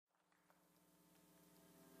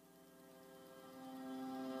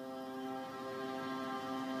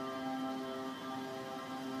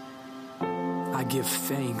I give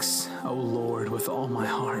thanks, O Lord, with all my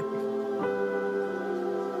heart.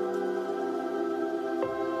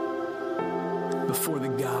 Before the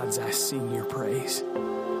gods, I sing your praise.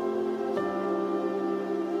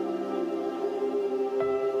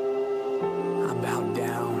 I bow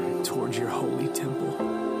down towards your holy temple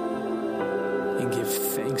and give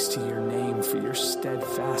thanks to your name for your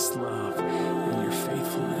steadfast love and your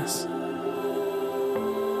faithfulness.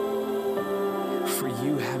 For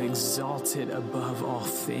you have exalted above all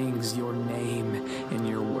things your name and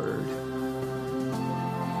your word.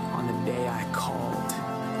 On the day I called,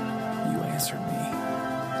 you answered me.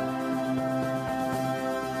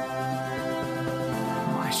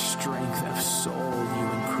 My strength of soul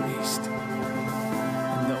you increased.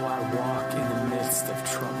 And though I walk in the midst of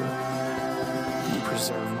trouble, you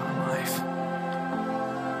preserve my life.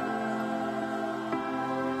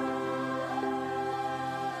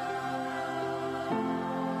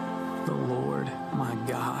 The Lord, my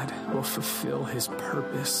God, will fulfill his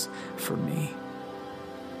purpose for me.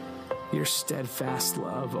 Your steadfast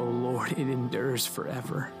love, O Lord, it endures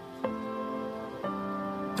forever.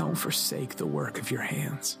 Don't forsake the work of your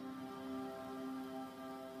hands.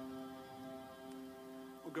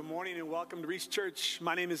 Well, good morning and welcome to Reach Church.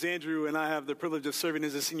 My name is Andrew and I have the privilege of serving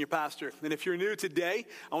as a senior pastor. And if you're new today,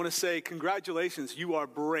 I want to say congratulations. You are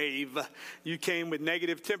brave. You came with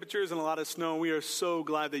negative temperatures and a lot of snow. We are so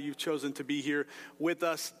glad that you've chosen to be here with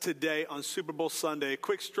us today on Super Bowl Sunday.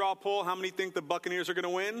 Quick straw poll. How many think the Buccaneers are going to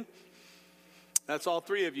win? That's all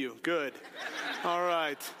three of you. Good. All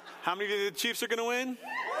right. How many think the Chiefs are going to win?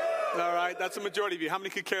 All right. That's the majority of you. How many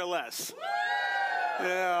could care less?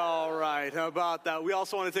 Yeah, all right. How about that? We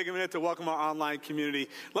also want to take a minute to welcome our online community.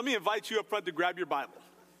 Let me invite you up front to grab your Bible.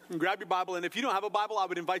 Grab your Bible, and if you don't have a Bible, I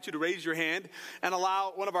would invite you to raise your hand and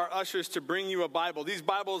allow one of our ushers to bring you a Bible. These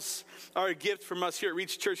Bibles are a gift from us here at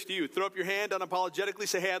Reach Church to you. Throw up your hand unapologetically,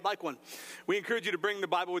 say, hey, I'd like one. We encourage you to bring the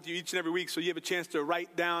Bible with you each and every week so you have a chance to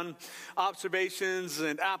write down observations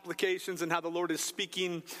and applications and how the Lord is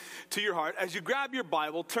speaking to your heart. As you grab your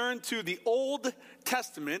Bible, turn to the Old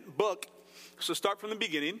Testament book. So start from the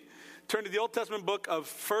beginning. Turn to the Old Testament book of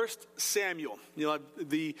 1 Samuel. You'll have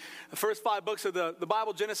the first 5 books of the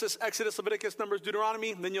Bible: Genesis, Exodus, Leviticus, Numbers,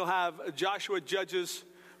 Deuteronomy. Then you'll have Joshua, Judges,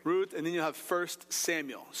 Ruth, and then you'll have 1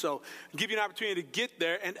 Samuel. So I'll give you an opportunity to get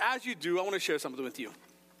there. And as you do, I want to share something with you.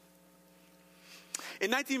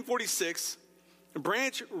 In 1946,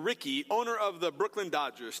 Branch Rickey, owner of the Brooklyn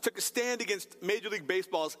Dodgers, took a stand against Major League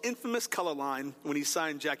Baseball's infamous color line when he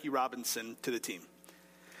signed Jackie Robinson to the team.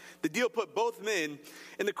 The deal put both men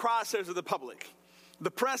in the crosshairs of the public,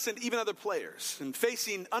 the press, and even other players. And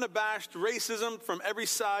facing unabashed racism from every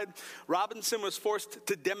side, Robinson was forced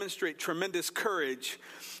to demonstrate tremendous courage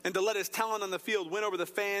and to let his talent on the field win over the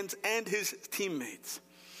fans and his teammates,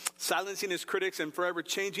 silencing his critics and forever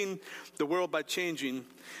changing the world by changing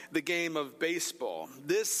the game of baseball.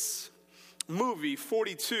 This movie,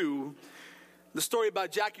 42, the story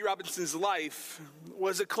about Jackie Robinson's life,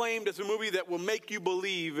 was acclaimed as a movie that will make you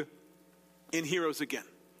believe in heroes again.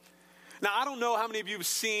 Now, I don't know how many of you have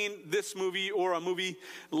seen this movie or a movie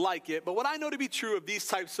like it, but what I know to be true of these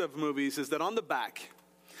types of movies is that on the back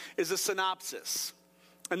is a synopsis.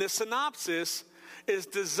 And the synopsis is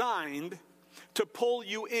designed to pull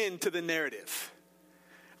you into the narrative.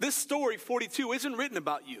 This story, 42, isn't written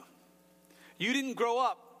about you. You didn't grow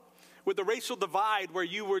up with the racial divide where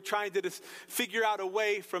you were trying to figure out a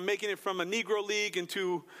way from making it from a Negro league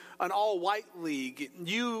into an all-white league.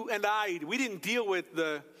 You and I, we didn't deal with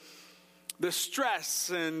the stress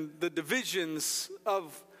and the divisions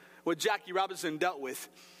of what Jackie Robinson dealt with.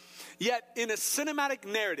 Yet in a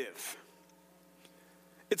cinematic narrative,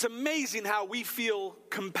 it's amazing how we feel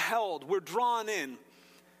compelled. We're drawn in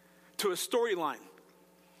to a storyline.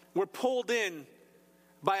 We're pulled in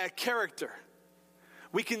by a character.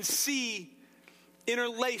 We can see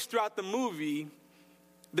interlaced throughout the movie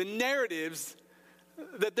the narratives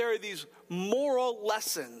that there are these moral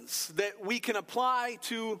lessons that we can apply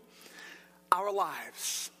to our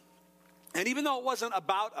lives. And even though it wasn't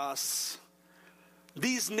about us,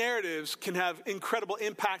 these narratives can have incredible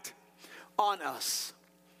impact on us.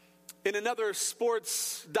 In another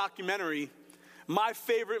sports documentary, my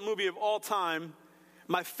favorite movie of all time,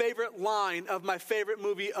 my favorite line of my favorite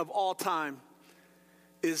movie of all time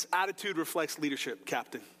is Attitude Reflects Leadership,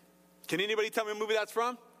 Captain. Can anybody tell me what movie that's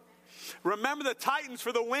from? Remember the Titans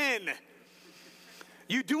for the win.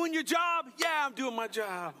 You doing your job? Yeah, I'm doing my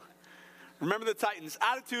job. Remember the Titans.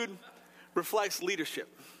 Attitude reflects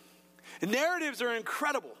leadership. And narratives are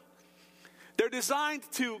incredible. They're designed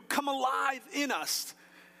to come alive in us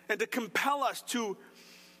and to compel us to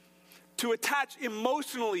to attach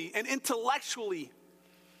emotionally and intellectually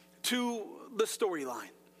to the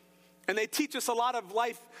storyline. And they teach us a lot of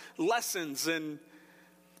life lessons. And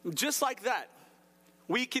just like that,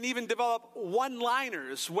 we can even develop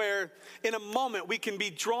one-liners where in a moment we can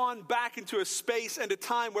be drawn back into a space and a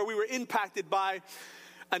time where we were impacted by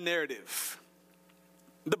a narrative.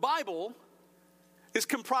 The Bible is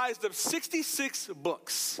comprised of 66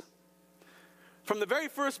 books. From the very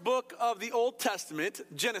first book of the Old Testament,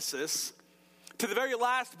 Genesis, to the very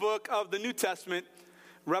last book of the New Testament,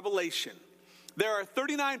 Revelation. There are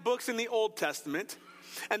 39 books in the Old Testament,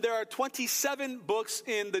 and there are 27 books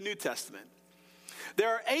in the New Testament. There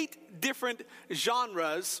are 8 different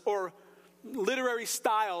genres or literary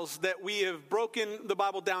styles that we have broken the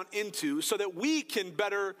Bible down into so that we can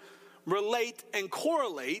better relate and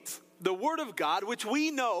correlate the Word of God, which we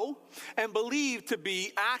know and believe to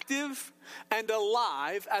be active and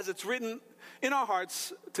alive as it's written in our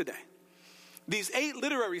hearts today. These 8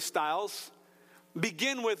 literary styles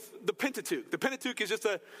begin with the Pentateuch. The Pentateuch is just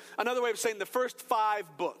another way of saying the first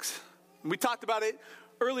 5 books. We talked about it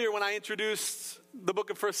earlier when I introduced the book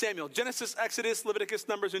of 1 Samuel. Genesis, Exodus, Leviticus,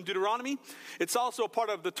 Numbers, and Deuteronomy. It's also a part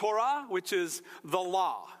of the Torah, which is the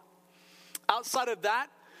law. Outside of that,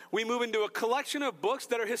 we move into a collection of books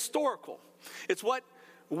that are historical. It's what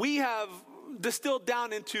we have distilled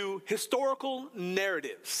down into historical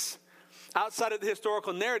narratives. Outside of the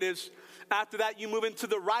historical narratives, after that, you move into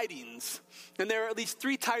the writings. And there are at least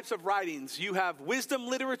 3 types of writings. You have wisdom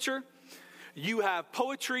literature, you have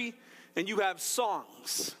poetry, and you have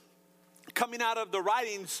songs. Coming out of the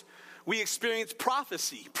writings, we experience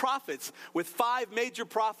prophecy, prophets, with 5 major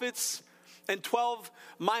prophets and 12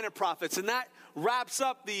 minor prophets. And that wraps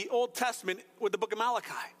up the Old Testament with the book of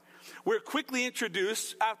Malachi. We're quickly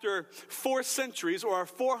introduced after 4 centuries or a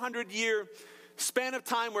 400-year span of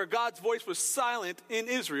time where God's voice was silent in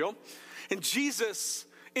Israel. And Jesus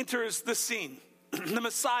enters the scene. The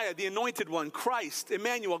Messiah, the anointed one, Christ,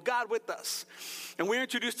 Emmanuel, God with us. And we're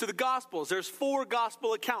introduced to the Gospels. There's 4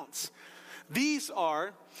 gospel accounts. These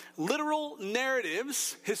are literal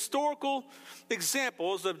narratives, historical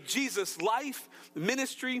examples of Jesus' life,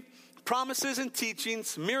 ministry, promises and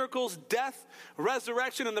teachings, miracles, death,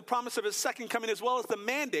 resurrection, and the promise of his second coming, as well as the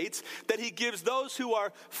mandates that he gives those who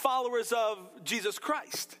are followers of Jesus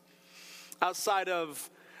Christ. Outside of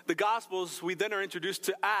the Gospels, we then are introduced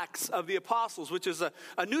to Acts of the Apostles, which is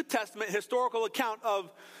a New Testament historical account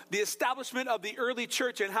of the establishment of the early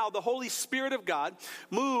church and how the Holy Spirit of God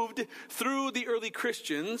moved through the early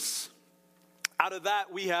Christians. Out of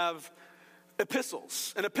that, we have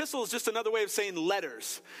epistles. An epistle is just another way of saying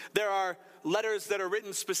letters. There are letters that are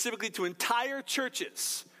written specifically to entire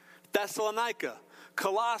churches: Thessalonica,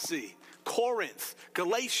 Colossae, Corinth,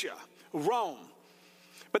 Galatia, Rome.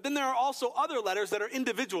 But then there are also other letters that are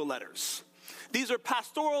individual letters. These are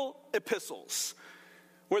pastoral epistles,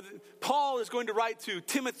 where Paul is going to write to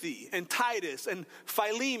Timothy and Titus and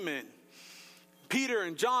Philemon. Peter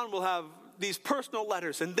and John will have these personal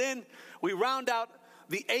letters. And then we round out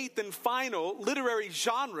the 8th and final literary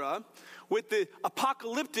genre with the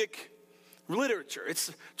apocalyptic literature. It's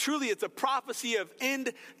a prophecy of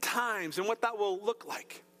end times and what that will look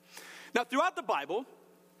like. Now, throughout the Bible,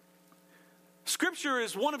 Scripture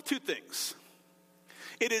is one of 2 things.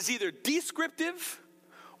 It is either descriptive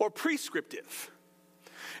or prescriptive.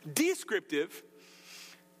 Descriptive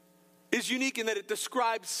is unique in that it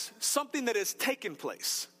describes something that has taken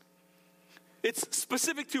place. It's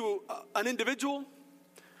specific to an individual,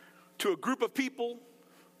 to a group of people,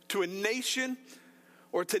 to a nation,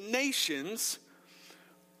 or to nations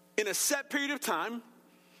in a set period of time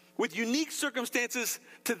with unique circumstances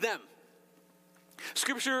to them.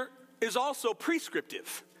 Scripture is also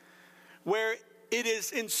prescriptive, where it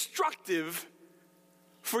is instructive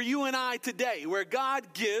for you and I today, where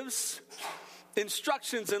God gives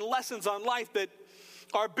instructions and lessons on life that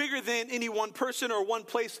are bigger than any one person or one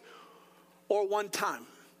place or one time.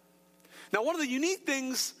 Now, one of the unique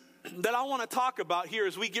things that I want to talk about here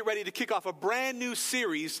as we get ready to kick off a brand new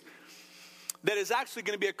series that is actually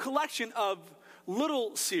going to be a collection of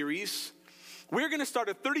little series. We're going to start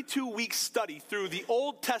a 32-week study through the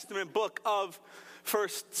Old Testament book of 1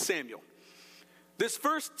 Samuel. This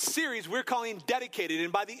first series we're calling Dedicated,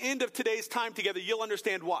 and by the end of today's time together, you'll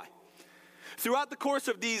understand why. Throughout the course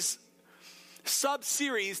of these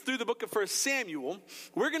sub-series through the book of 1 Samuel,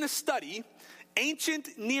 we're going to study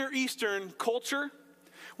ancient Near Eastern culture.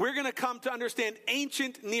 We're going to come to understand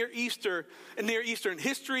ancient Near Eastern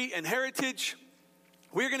history and heritage.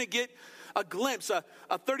 We're going to get a glimpse, a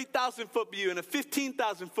 30,000-foot view and a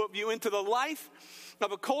 15,000-foot view into the life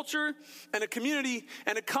of a culture and a community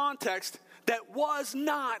and a context that was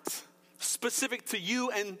not specific to you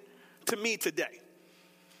and to me today.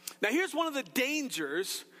 Now, here's one of the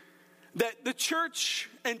dangers that the church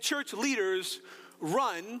and church leaders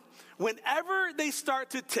run whenever they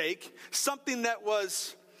start to take something that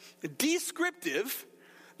was descriptive,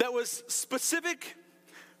 that was specific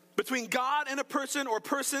between God and a person or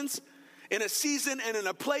persons in a season and in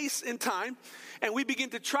a place in time, and we begin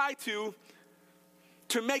to try to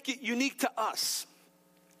make it unique to us.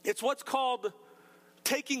 It's what's called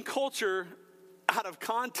taking culture out of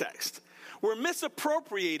context. We're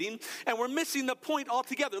misappropriating and we're missing the point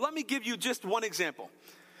altogether. Let me give you just one example.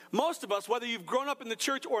 Most of us, whether you've grown up in the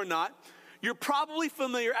church or not, you're probably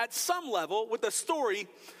familiar at some level with the story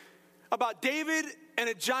about David and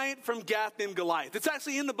a giant from Gath named Goliath. It's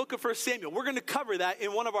actually in the book of 1 Samuel. We're going to cover that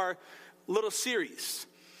in one of our little series.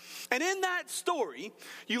 And in that story,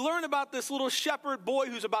 you learn about this little shepherd boy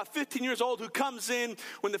who's about 15 years old who comes in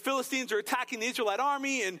when the Philistines are attacking the Israelite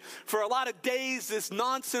army. And for a lot of days, this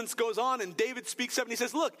nonsense goes on. And David speaks up and he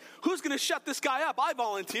says, look, who's going to shut this guy up? I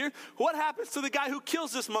volunteer. What happens to the guy who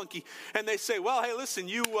kills this monkey? And they say, well, hey, listen,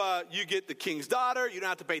 you get the king's daughter. You don't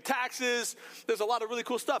have to pay taxes. There's a lot of really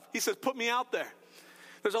cool stuff. He says, put me out there.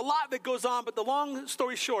 There's a lot that goes on, but the long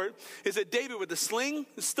story short is that David, with the sling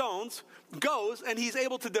and stones, goes and he's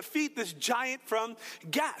able to defeat this giant from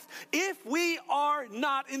Gath. If we are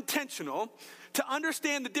not intentional to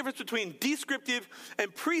understand the difference between descriptive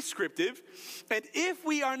and prescriptive, and if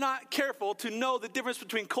we are not careful to know the difference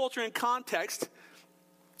between culture and context,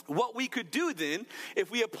 what we could do then,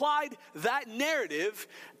 if we applied that narrative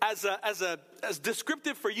as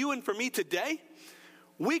descriptive for you and for me today,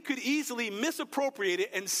 we could easily misappropriate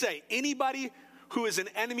it and say, anybody who is an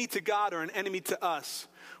enemy to God or an enemy to us,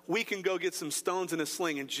 we can go get some stones and a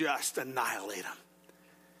sling and just annihilate them.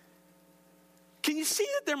 Can you see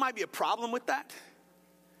that there might be a problem with that?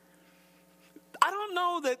 I don't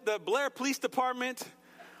know that the Blair Police Department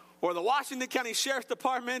or the Washington County Sheriff's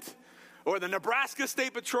Department or the Nebraska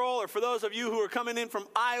State Patrol, or for those of you who are coming in from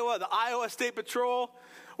Iowa, the Iowa State Patrol,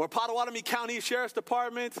 or Potawatomi County Sheriff's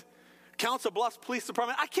Department, Council Bluffs Police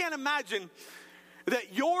Department, I can't imagine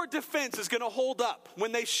that your defense is going to hold up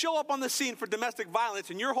when they show up on the scene for domestic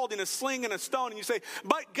violence and you're holding a sling and a stone and you say,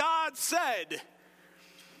 but God said.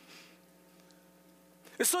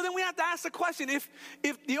 And so then we have to ask the question, if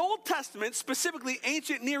the Old Testament, specifically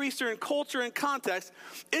ancient Near Eastern culture and context,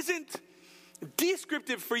 isn't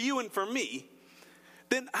descriptive for you and for me,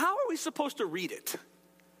 then how are we supposed to read it?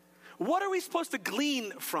 What are we supposed to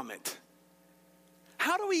glean from it?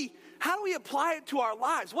 How do we apply it to our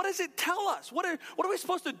lives? What does it tell us? What are we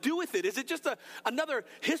supposed to do with it? Is it just another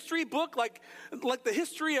history book like the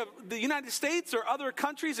history of the United States or other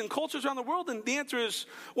countries and cultures around the world? And the answer is,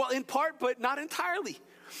 well, in part, but not entirely.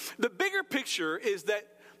 The bigger picture is that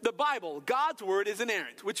the Bible, God's word, is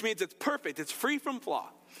inerrant, which means it's perfect, it's free from flaw.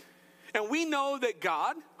 And we know that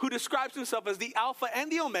God, who describes himself as the Alpha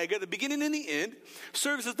and the Omega, the beginning and the end,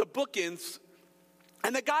 serves as the bookends,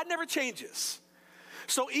 and that God never changes.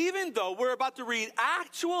 So even though we're about to read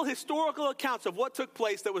actual historical accounts of what took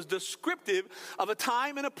place that was descriptive of a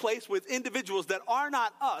time and a place with individuals that are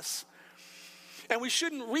not us, and we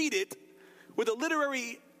shouldn't read it with a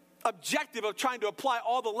literary objective of trying to apply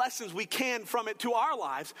all the lessons we can from it to our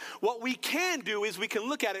lives, what we can do is we can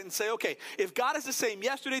look at it and say, okay, if God is the same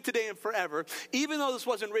yesterday, today, and forever, even though this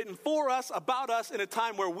wasn't written for us, about us, in a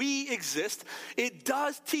time where we exist, it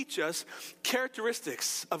does teach us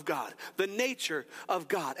characteristics of God, the nature of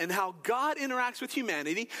God, and how God interacts with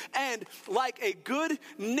humanity. And like a good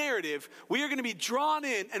narrative, we are going to be drawn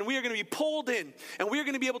in and we are going to be pulled in, and we are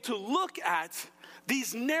going to be able to look at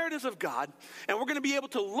these narratives of God, and we're going to be able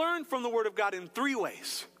to learn from the Word of God in three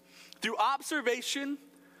ways: through observation,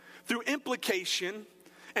 through implication,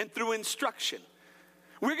 and through instruction.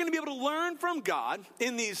 We're going to be able to learn from God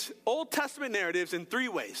in these Old Testament narratives in three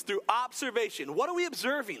ways: through observation. What are we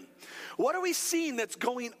observing? What are we seeing that's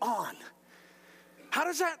going on? How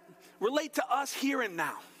does that relate to us here and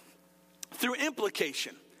now? Through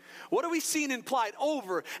implication. What are we seeing implied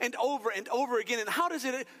over and over and over again, and how does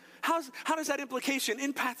that implication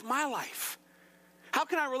impact my life? How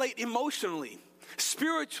can I relate emotionally,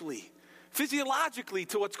 spiritually, physiologically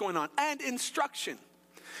to what's going on? And instruction.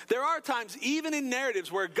 There are times, even in narratives,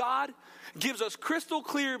 where God gives us crystal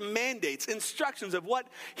clear mandates, instructions of what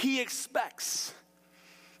he expects.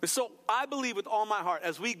 And so I believe with all my heart,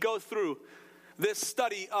 as we go through this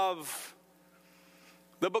study of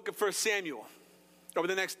the book of 1 Samuel, over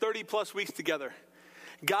the next 30 plus weeks together,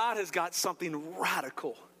 God has got something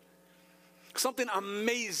radical, something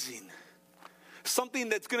amazing, something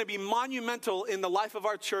that's going to be monumental in the life of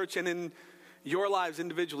our church and in your lives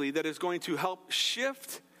individually, that is going to help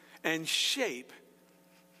shift and shape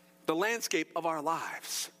the landscape of our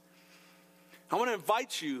lives. I want to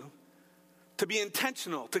invite you to be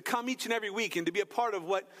intentional, to come each and every week and to be a part of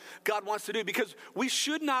what God wants to do, because we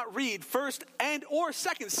should not read 1st and or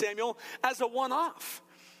 2nd Samuel as a one-off.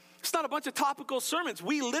 It's not a bunch of topical sermons.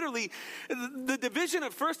 We literally, the division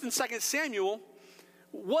of 1st and 2nd Samuel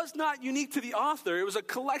was not unique to the author. It was a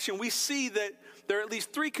collection. We see that there are at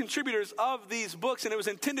least 3 contributors of these books, and it was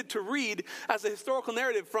intended to read as a historical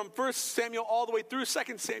narrative from 1 Samuel all the way through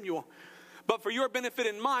 2 Samuel. But for your benefit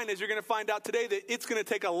and mine, as you're going to find out today, that it's going to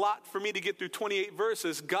take a lot for me to get through 28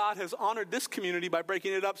 verses. God has honored this community by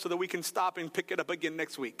breaking it up so that we can stop and pick it up again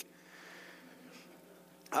next week.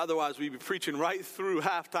 Otherwise, we'd be preaching right through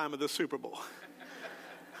halftime of the Super Bowl.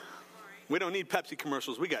 We don't need Pepsi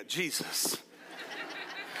commercials. We got Jesus.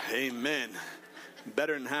 Amen.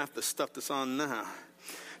 Better than half the stuff that's on now.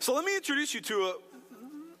 So let me introduce you to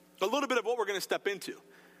a little bit of what we're going to step into.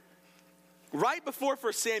 Right before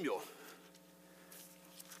 1 Samuel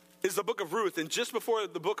is the book of Ruth. And just before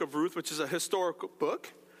the book of Ruth, which is a historical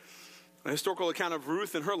book, a historical account of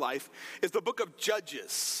Ruth and her life, is the book of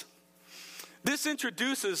Judges. This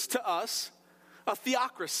introduces to us a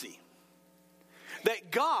theocracy.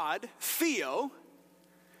 That God, Theo,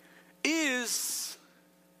 is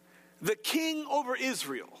the king over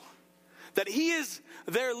Israel. That he is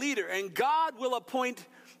their leader. And God will appoint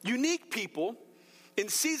unique people in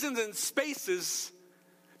seasons and spaces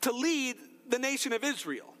to lead the nation of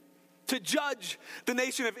Israel. To judge the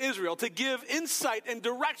nation of Israel. To give insight and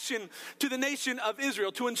direction to the nation of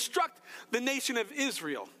Israel. To instruct the nation of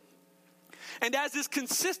Israel. And as is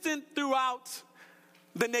consistent throughout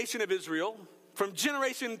the nation of Israel, from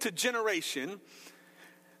generation to generation,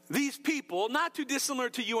 these people, not too dissimilar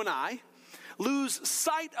to you and I, lose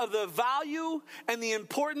sight of the value and the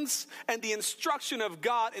importance and the instruction of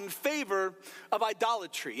God in favor of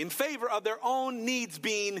idolatry, in favor of their own needs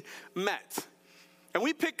being met. And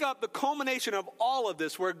we pick up the culmination of all of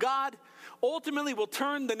this, where God ultimately will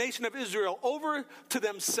turn the nation of Israel over to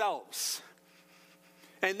themselves.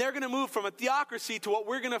 And they're going to move from a theocracy to what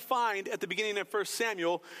we're going to find at the beginning of 1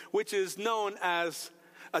 Samuel, which is known as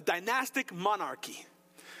a dynastic monarchy.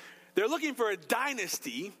 They're looking for a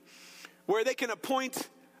dynasty where they can appoint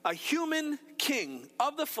a human king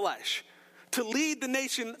of the flesh to lead the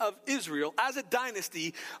nation of Israel as a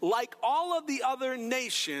dynasty like all of the other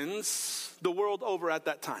nations the world over at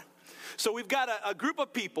that time. So we've got a group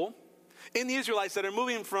of people in the Israelites that are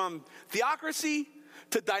moving from theocracy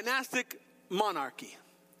to dynastic monarchy.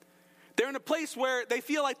 They're in a place where they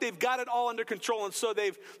feel like they've got it all under control, and so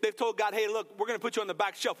they've told God, hey, look, we're going to put you on the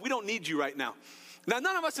back shelf. We don't need you right now. Now,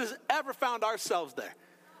 none of us has ever found ourselves there.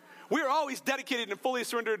 We are always dedicated and fully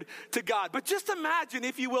surrendered to God. But just imagine,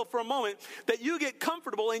 if you will, for a moment, that you get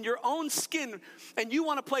comfortable in your own skin and you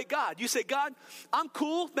want to play God. You say, God, I'm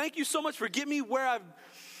cool. Thank you so much for getting me where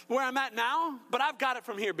I'm at now, but I've got it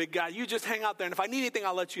from here, big guy. You just hang out there, and if I need anything,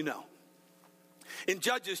 I'll let you know. In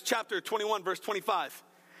Judges chapter 21, verse 25,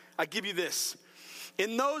 I give you this.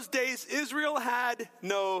 In those days, Israel had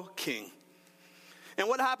no king. And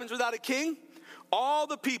what happens without a king? All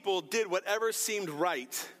the people did whatever seemed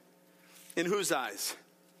right. In whose eyes?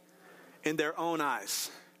 In their own eyes.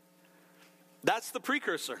 That's the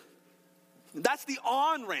precursor. That's the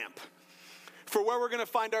on-ramp for where we're going to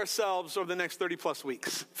find ourselves over the next 30 plus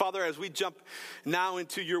weeks. Father, as we jump now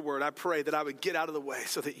into your word, I pray that I would get out of the way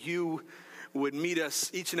so that you would meet us,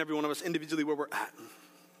 each and every one of us individually where we're at.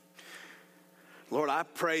 Lord, I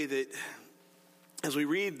pray that as we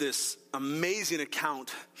read this amazing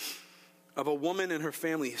account of a woman and her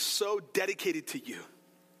family so dedicated to you,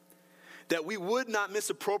 that we would not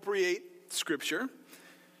misappropriate Scripture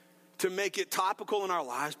to make it topical in our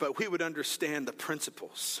lives, but we would understand the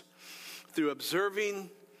principles through observing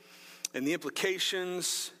and the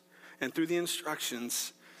implications and through the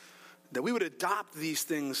instructions, that we would adopt these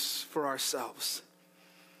things for ourselves.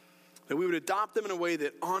 That we would adopt them in a way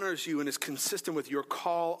that honors you and is consistent with your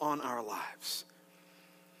call on our lives.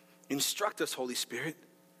 Instruct us, Holy Spirit.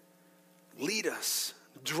 Lead us.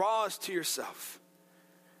 Draw us to yourself.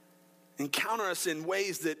 Encounter us in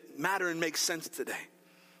ways that matter and make sense today.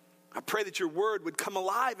 I pray that your word would come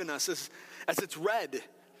alive in us as it's read.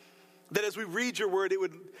 That as we read your word, it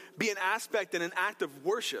would be an aspect and an act of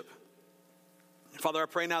worship. Father, I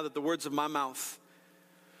pray now that the words of my mouth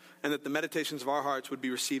and that the meditations of our hearts would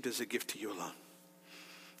be received as a gift to you alone.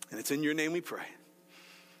 And it's in your name we pray.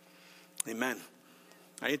 Amen.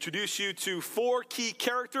 I introduce you to 4 key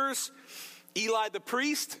characters: Eli the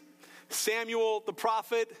priest, Samuel the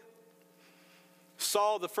prophet,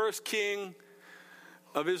 Saul the first king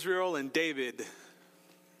of Israel, and David,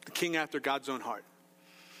 the king after God's own heart.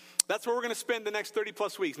 That's where we're going to spend the next 30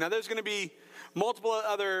 plus weeks. Now, there's going to be multiple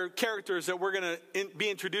other characters that we're going to be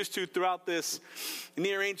introduced to throughout this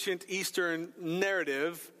near ancient Eastern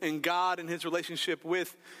narrative and God and his relationship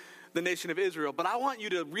with the nation of Israel. But I want you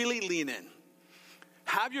to really lean in.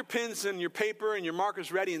 Have your pens and your paper and your markers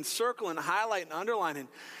ready and circle and highlight and underline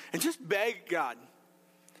and just beg God.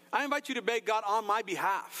 I invite you to beg God on my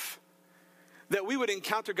behalf that we would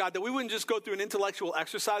encounter God, that we wouldn't just go through an intellectual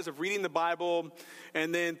exercise of reading the Bible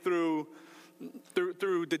and then through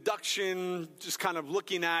deduction, just kind of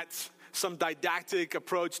looking at some didactic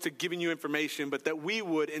approach to giving you information, but that we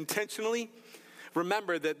would intentionally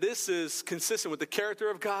remember that this is consistent with the character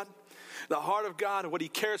of God, the heart of God, and what he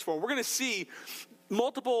cares for. We're going to see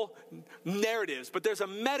multiple narratives, but there's a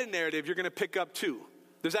meta-narrative you're going to pick up too.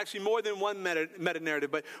 There's actually more than one meta-narrative,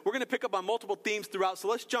 but we're going to pick up on multiple themes throughout. So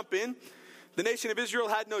let's jump in. The nation of Israel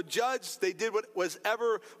had no judge. They did what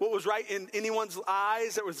was right in anyone's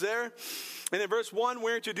eyes that was there. And in verse 1,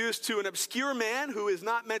 we're introduced to an obscure man who is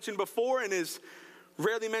not mentioned before and is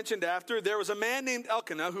rarely mentioned after. There was a man named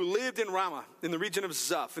Elkanah who lived in Ramah in the region of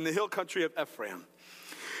Zuph in the hill country of Ephraim.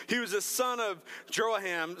 He was the son of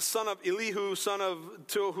Jeroham, son of Elihu, son of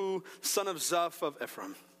Tohu, son of Zuph of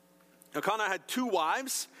Ephraim. Elkanah had 2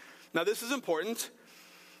 wives. Now this is important.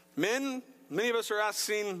 Men, many of us are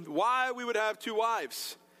asking why we would have 2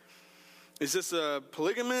 wives. Is this a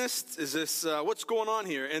polygamist? Is this, what's going on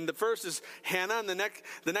here? And the first is Hannah, and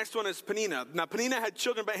the next one is Peninnah. Now Peninnah had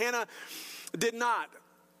children, but Hannah did not.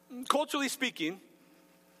 Culturally speaking,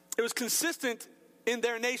 it was consistent in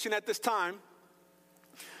their nation at this time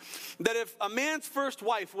that if a man's first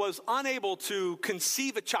wife was unable to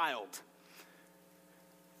conceive a child,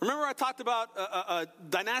 remember I talked about a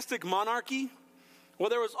dynastic monarchy? Well,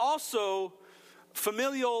 there was also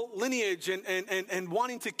familial lineage and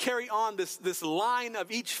wanting to carry on this line of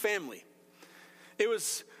each family. It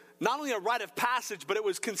was not only a rite of passage, but it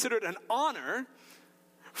was considered an honor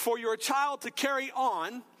for your child to carry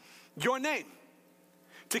on your name,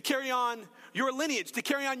 to carry on your lineage, to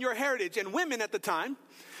carry on your heritage. And women at the time,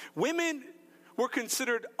 women were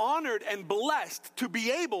considered honored and blessed to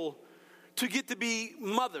be able to get to be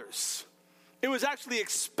mothers. It was actually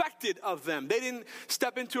expected of them. They didn't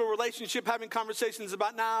step into a relationship having conversations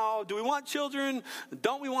about, now, do we want children?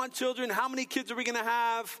 Don't we want children? How many kids are we going to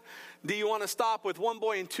have? Do you want to stop with 1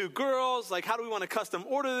 boy and 2 girls? Like, how do we want to custom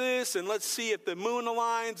order this? And let's see if the moon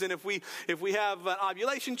aligns. And if we have an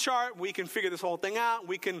ovulation chart, we can figure this whole thing out.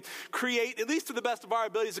 We can create, at least to the best of our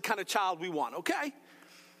abilities, the kind of child we want. Okay?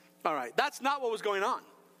 All right. That's not what was going on.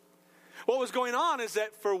 What was going on is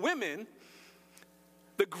that for women,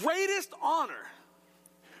 the greatest honor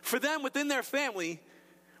for them within their family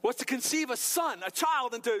was to conceive a son, a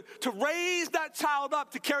child, and to raise that child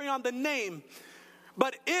up to carry on the name.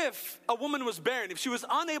 But if a woman was barren, if she was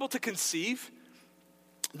unable to conceive,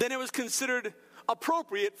 then it was considered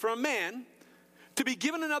appropriate for a man to be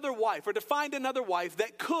given another wife or to find another wife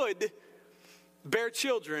that could bear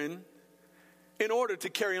children in order to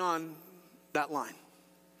carry on that line.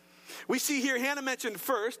 We see here Hannah mentioned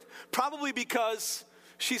first, probably because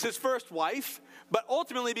she's his first wife, but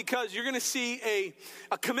ultimately because you're going to see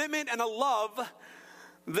a commitment and a love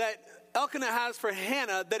that Elkanah has for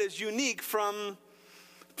Hannah that is unique from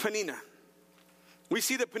Peninnah. We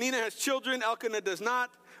see that Peninnah has children, Elkanah does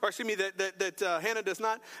not, or excuse me, that Hannah does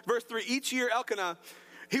not. Verse 3, each year Elkanah,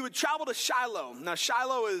 he would travel to Shiloh. Now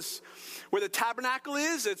Shiloh is where the tabernacle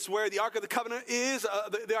is. It's where the Ark of the Covenant is.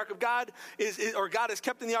 The Ark of God is, or God is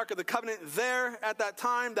kept in the Ark of the Covenant there at that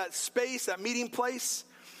time, that space, that meeting place.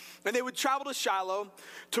 And they would travel to Shiloh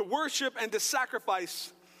to worship and to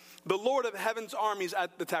sacrifice the Lord of Heaven's armies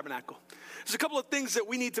at the tabernacle. There's a couple of things that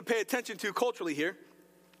we need to pay attention to culturally here.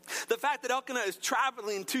 The fact that Elkanah is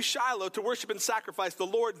traveling to Shiloh to worship and sacrifice the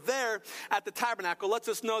Lord there at the tabernacle lets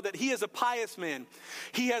us know that he is a pious man.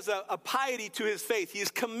 He has a piety to his faith. He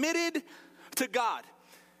is committed to God.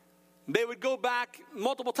 They would go back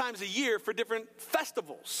multiple times a year for different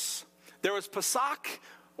festivals. There was Pesach,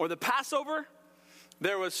 or the Passover.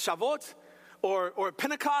 There was Shavuot, or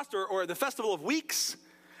Pentecost, or the Festival of Weeks.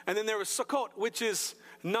 And then there was Sukkot, which is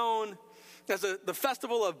known as the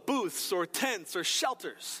festival of booths or tents or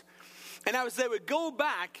shelters. And as they would go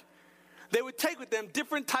back, they would take with them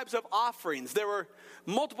different types of offerings. There were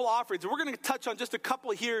multiple offerings. And we're going to touch on just a couple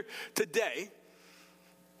here today.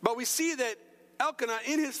 But we see that Elkanah,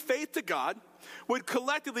 in his faith to God, would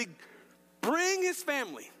collectively bring his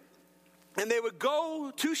family. And they would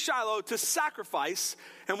go to Shiloh to sacrifice,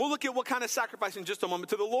 and we'll look at what kind of sacrifice in just a moment,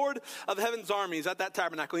 to the Lord of Heaven's armies at that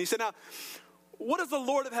tabernacle. And he said, now, what does the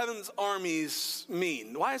Lord of Heaven's armies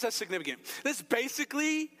mean? Why is that significant? This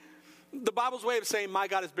basically the Bible's way of saying my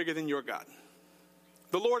God is bigger than your God.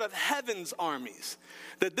 The Lord of heaven's armies.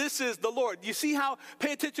 That this is the Lord. You see how,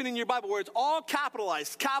 pay attention in your Bible where it's all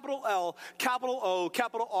capitalized. Capital L, capital O,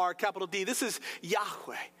 capital R, capital D. This is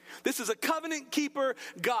Yahweh. This is a covenant keeper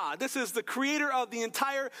God. This is the creator of the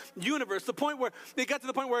entire universe. The point where they got to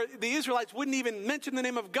the point where the Israelites wouldn't even mention the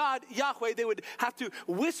name of God, Yahweh. They would have to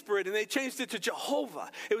whisper it, and they changed it to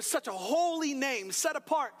Jehovah. It was such a holy name, set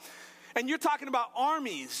apart. And you're talking about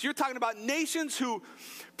armies. You're talking about nations who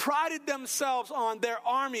prided themselves on their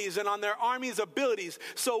armies and on their armies' abilities.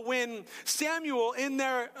 So when Samuel, in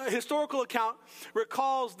their historical account,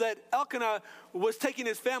 recalls that Elkanah was taking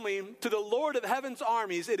his family to the Lord of heaven's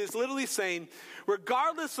armies, it is literally saying,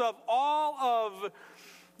 regardless of all of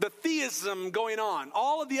the theism going on,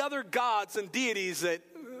 all of the other gods and deities, that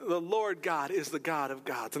the Lord God is the God of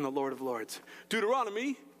gods and the Lord of lords.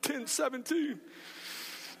 Deuteronomy 10:17.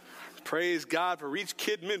 Praise God for Reach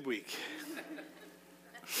Kid Midweek.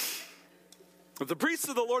 The priests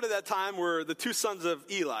of the Lord at that time were the two sons of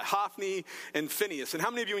Eli, Hophni and Phinehas. And how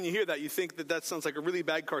many of you, when you hear that, you think that that sounds like a really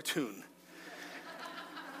bad cartoon?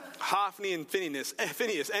 Hophni and Phinehas.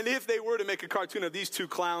 And if they were to make a cartoon of these two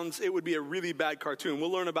clowns, it would be a really bad cartoon.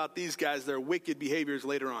 We'll learn about these guys, their wicked behaviors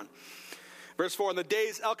later on. Verse 4, on the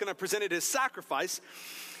days Elkanah presented his sacrifice,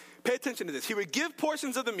 pay attention to this. He would give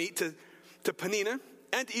portions of the meat to Peninnah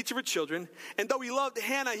and to each of her children. And though he loved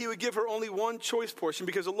Hannah, he would give her only one choice portion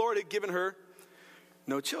because the Lord had given her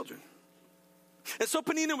no children. And so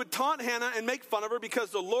Peninnah would taunt Hannah and make fun of her because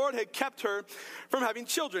the Lord had kept her from having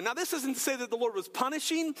children. Now, this isn't to say that the Lord was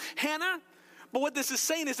punishing Hannah, but what this is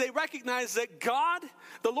saying is they recognize that God,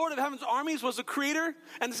 the Lord of heaven's armies, was the creator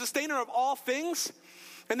and the sustainer of all things,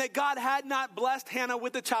 and that God had not blessed Hannah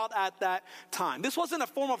with a child at that time. This wasn't a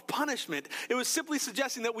form of punishment. It was simply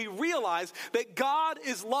suggesting that we realize that God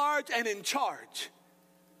is large and in charge.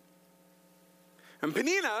 And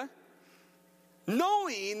Peninnah,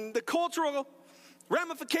 knowing the cultural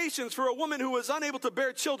ramifications for a woman who was unable to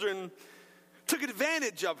bear children, took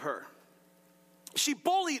advantage of her. She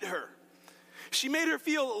bullied her. She made her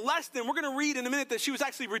feel less than. We're going to read in a minute that she was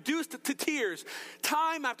actually reduced to tears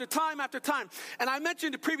time after time after time. And I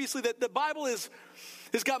mentioned previously that the Bible has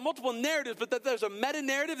got multiple narratives, but that there's a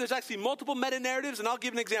meta-narrative. There's actually multiple meta-narratives, and I'll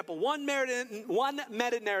give an example. One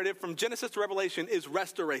meta-narrative from Genesis to Revelation is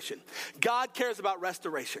restoration. God cares about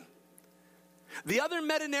restoration. The other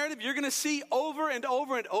meta-narrative you're going to see over and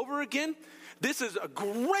over and over again, this is a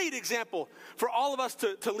great example for all of us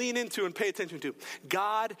to lean into and pay attention to.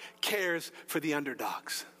 God cares for the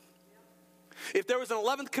underdogs. If there was an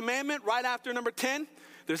 11th commandment right after number 10,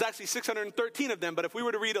 there's actually 613 of them, but if we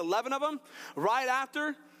were to read 11 of them, right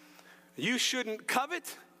after, you shouldn't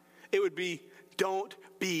covet, it would be, don't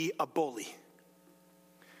be a bully.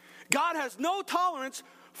 God has no tolerance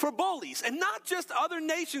for bullies, and not just other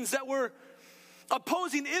nations that were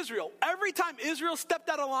opposing Israel. Every time Israel stepped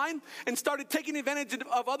out of line and started taking advantage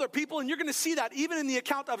of other people, and you're going to see that even in the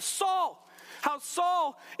account of Saul, how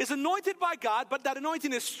Saul is anointed by God, but that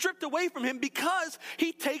anointing is stripped away from him because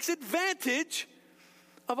he takes advantage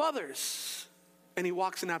of others, and he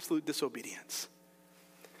walks in absolute disobedience.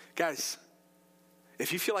 Guys,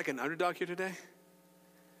 if you feel like an underdog here today,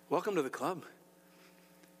 welcome to the club.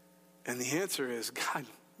 And the answer is God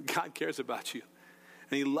cares about you.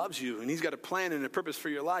 And he loves you, and he's got a plan and a purpose for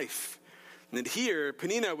your life. And here,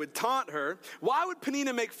 Peninnah would taunt her. Why would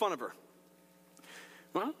Peninnah make fun of her?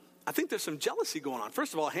 Well, I think there's some jealousy going on.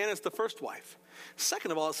 First of all, Hannah's the first wife.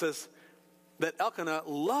 Second of all, it says that Elkanah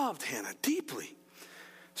loved Hannah deeply.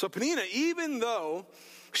 So Peninnah, even though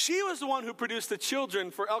she was the one who produced the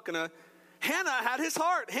children for Elkanah, Hannah had his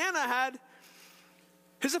heart. Hannah had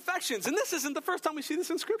his affections. And this isn't the first time we see this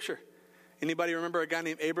in Scripture. Anybody remember a guy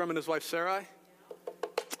named Abram and his wife Sarai?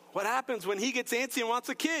 What happens when he gets antsy and wants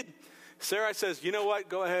a kid? Sarai says, you know what?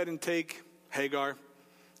 Go ahead and take Hagar.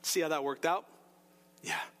 See how that worked out?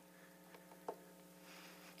 Yeah.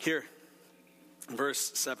 Here,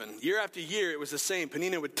 verse 7. Year after year, it was the same.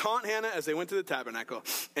 Peninnah would taunt Hannah as they went to the tabernacle.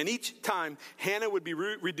 And each time, Hannah would be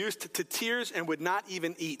reduced to tears and would not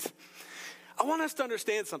even eat. I want us to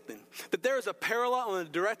understand something. That there is a parallel and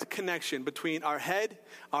a direct connection between our head,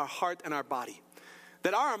 our heart, and our body.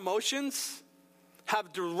 That our emotions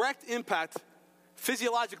have direct impact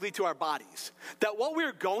physiologically to our bodies. That what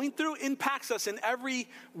we're going through impacts us in every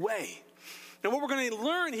way. And what we're going to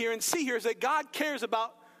learn here and see here is that God cares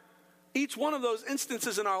about each one of those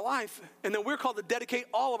instances in our life, and then we're called to dedicate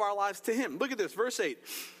all of our lives to him. Look at this, verse 8.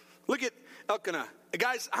 Look at Elkanah.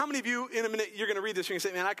 Guys, how many of you, in a minute, you're going to read this, you're going to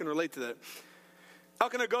say, man, I can relate to that.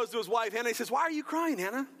 Elkanah goes to his wife, Hannah. He says, why are you crying,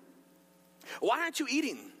 Hannah? Why aren't you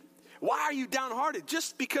eating? Why are you downhearted?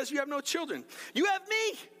 Just because you have no children. You have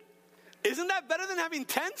me. Isn't that better than having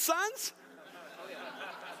 10 sons?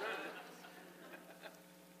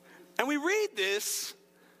 And we read this,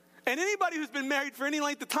 and anybody who's been married for any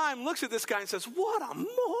length of time looks at this guy and says, what a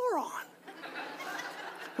moron.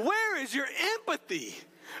 Where is your empathy?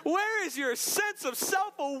 Where is your sense of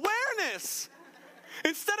self-awareness?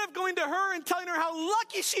 Instead of going to her and telling her how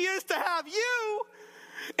lucky she is to have you,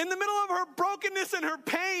 in the middle of her brokenness and her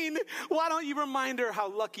pain, why don't you remind her how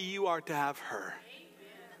lucky you are to have her?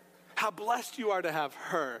 How blessed you are to have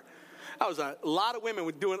her. That was a lot of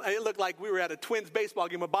women doing, it looked like we were at a Twins baseball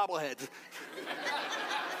game with bobbleheads.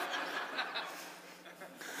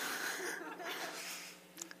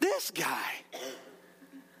 This guy.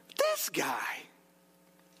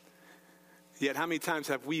 Yet how many times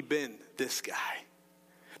have we been this guy?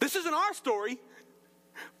 This isn't our story,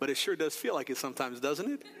 but it sure does feel like it sometimes,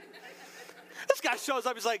 doesn't it? This guy shows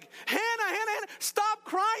up, he's like, Hannah, stop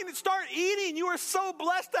crying and start eating. You are so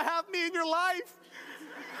blessed to have me in your life.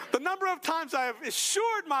 The number of times I have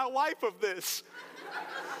assured my wife of this.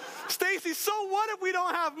 Stacy, so what if we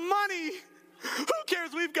don't have money? Who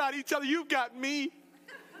cares? We've got each other. You've got me.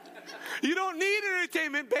 You don't need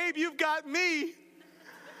entertainment, babe. You've got me.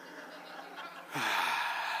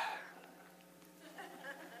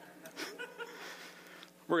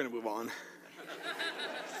 We're going to move on.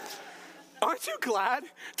 Aren't you glad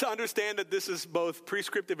to understand that this is both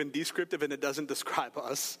prescriptive and descriptive and it doesn't describe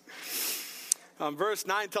us? Verse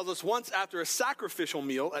 9 tells us once after a sacrificial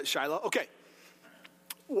meal at Shiloh. Okay,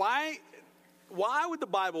 why would the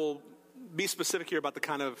Bible be specific here about the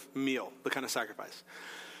kind of meal, the kind of sacrifice?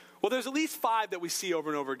 Well, there's at least 5 that we see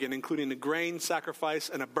over and over again, including a grain sacrifice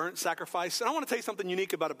and a burnt sacrifice. And I want to tell you something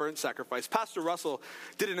unique about a burnt sacrifice. Pastor Russell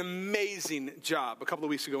did an amazing job a couple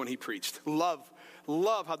of weeks ago when he preached. Love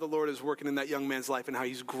how the Lord is working in that young man's life and how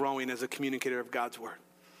he's growing as a communicator of God's word.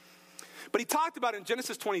 But he talked about in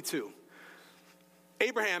Genesis 22,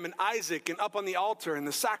 Abraham and Isaac and up on the altar and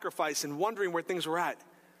the sacrifice and wondering where things were at.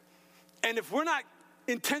 And if we're not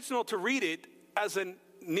intentional to read it as a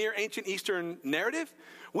near ancient Eastern narrative,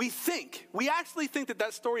 we actually think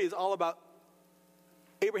that story is all about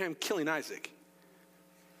Abraham killing Isaac.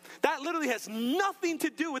 That literally has nothing to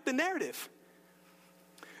do with the narrative.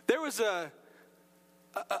 There was an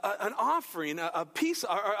offering, a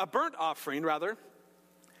burnt offering rather,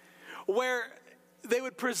 where they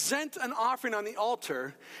would present an offering on the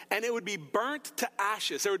altar and it would be burnt to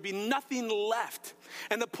ashes. There would be nothing left.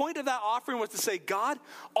 And the point of that offering was to say, God,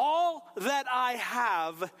 all that I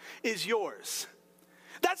have is yours.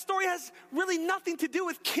 That story has really nothing to do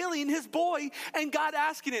with killing his boy and God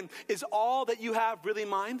asking him, is all that you have really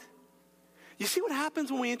mine? You see what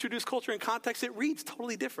happens when we introduce culture and context? It reads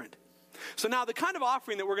totally different. So now the kind of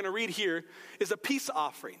offering that we're going to read here is a peace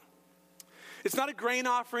offering. It's not a grain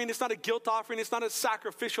offering. It's not a guilt offering. It's not a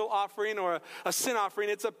sacrificial offering or a sin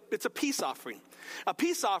offering. It's a peace offering. A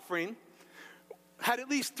peace offering had at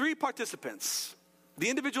least 3 participants.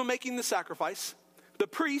 The individual making the sacrifice, the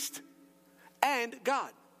priest, and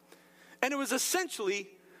God. And it was essentially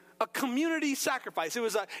a community sacrifice. It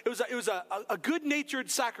was a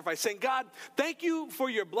good-natured sacrifice saying, God, thank you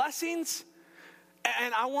for your blessings.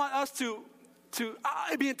 And I want us to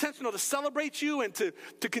be intentional to celebrate you and to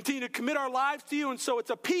continue to commit our lives to you. And so it's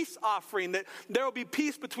a peace offering that there will be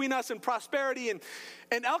peace between us and prosperity. And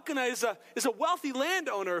Elkanah is a wealthy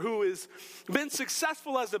landowner who has been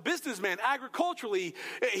successful as a businessman. Agriculturally,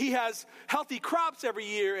 he has healthy crops every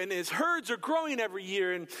year and his herds are growing every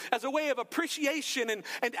year. And as a way of appreciation and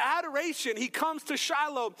adoration, he comes to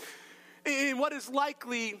Shiloh in what is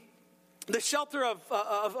likely the shelter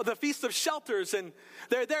of the Feast of Shelters, and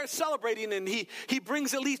they're there celebrating, and he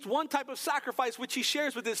brings at least one type of sacrifice which he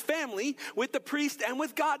shares with his family, with the priest, and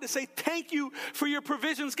with God to say, thank you for your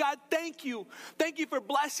provisions, God, thank you for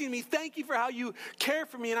blessing me, thank you for how you care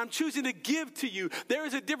for me, and I'm choosing to give to you. There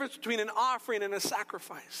is a difference between an offering and a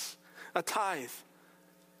sacrifice, a tithe.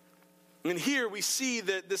 And here we see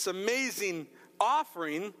that this amazing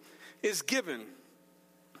offering is given.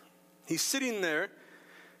 He's sitting there,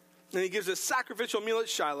 and he gives a sacrificial meal at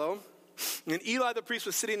Shiloh. And Eli the priest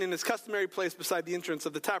was sitting in his customary place beside the entrance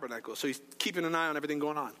of the tabernacle. So he's keeping an eye on everything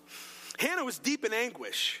going on. Hannah was deep in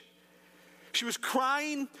anguish. She was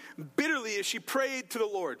crying bitterly as she prayed to the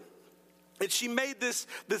Lord. And she made this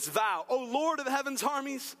vow. O Lord of the heavens'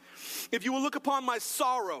 armies, if you will look upon my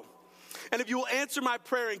sorrow, and if you will answer my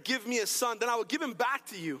prayer and give me a son, then I will give him back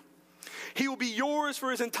to you. He will be yours for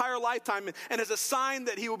his entire lifetime, and as a sign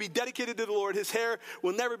that he will be dedicated to the Lord, his hair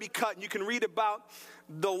will never be cut. And you can read about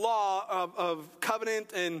the law of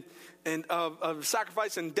covenant and of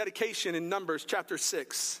sacrifice and dedication in Numbers chapter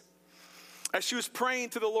 6. As she was praying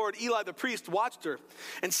to the Lord, Eli the priest watched her,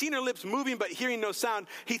 and seeing her lips moving but hearing no sound,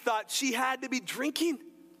 he thought she had to be drinking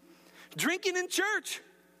in church,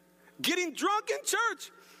 getting drunk in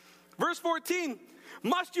church. Verse 14,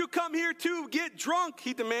 must you come here to get drunk,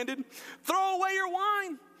 he demanded. Throw away your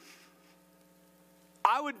wine.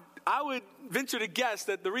 I would venture to guess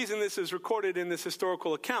that the reason this is recorded in this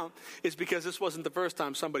historical account is because this wasn't the first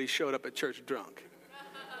time somebody showed up at church drunk.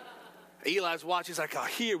 Eli's watching, he's like, oh,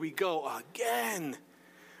 here we go again.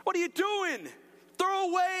 What are you doing?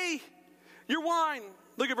 Throw away your wine.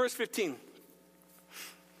 Look at verse 15.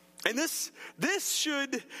 And this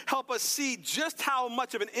should help us see just how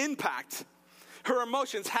much of an impact her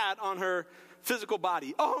emotions had on her physical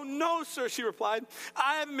body. Oh, no, sir, she replied.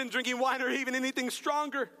 I haven't been drinking wine or even anything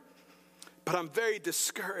stronger, but I'm very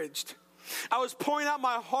discouraged. I was pouring out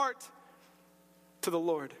my heart to the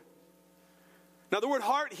Lord. Now, the word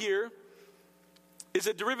heart here is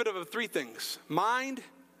a derivative of three things: mind,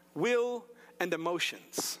 will, and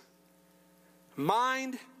emotions.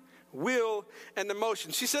 Mind, will, and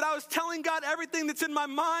emotions. She said, I was telling God everything that's in my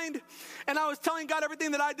mind, and I was telling God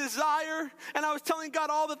everything that I desire, and I was telling God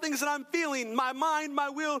all the things that I'm feeling, my mind, my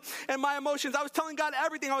will, and my emotions. I was telling God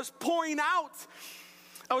everything. I was pouring out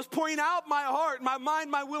my heart, my mind,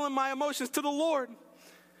 my will, and my emotions to the Lord.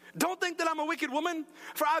 Don't think that I'm a wicked woman,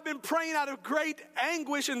 for I've been praying out of great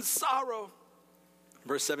anguish and sorrow.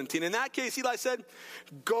 Verse 17, in that case, Eli said,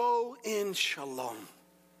 go in shalom.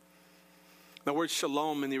 The word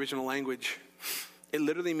shalom in the original language, it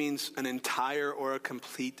literally means an entire or a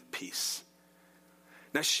complete peace.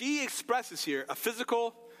 Now, she expresses here a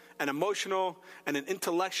physical, an emotional, and an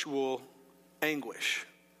intellectual anguish.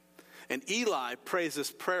 And Eli prays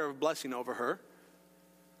this prayer of blessing over her,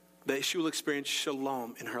 that she will experience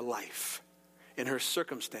shalom in her life, in her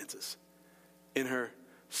circumstances, in her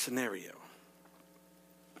scenario.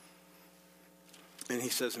 And he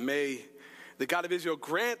says, may the God of Israel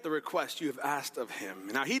grant the request you have asked of him.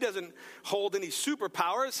 Now, he doesn't hold any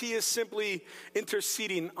superpowers. He is simply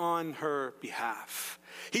interceding on her behalf.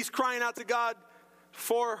 He's crying out to God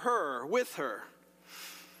for her, with her.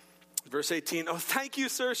 Verse 18, oh, thank you,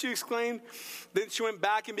 sir, she exclaimed. Then she went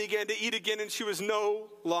back and began to eat again, and she was no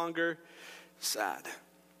longer sad.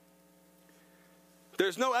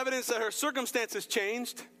 There's no evidence that her circumstances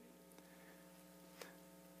changed.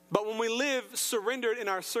 But when we live surrendered in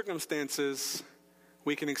our circumstances,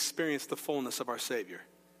 we can experience the fullness of our Savior.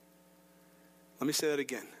 Let me say that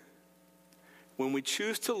again. When we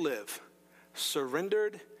choose to live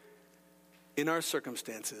surrendered in our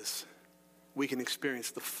circumstances, we can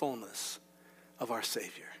experience the fullness of our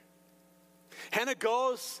Savior. Hannah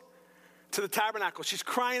goes to the tabernacle. She's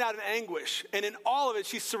crying out in anguish. And in all of it,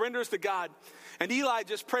 she surrenders to God. And Eli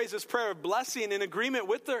just prays this prayer of blessing in agreement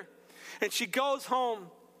with her. And she goes home.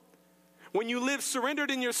 When you live surrendered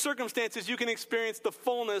in your circumstances, you can experience the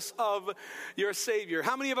fullness of your Savior.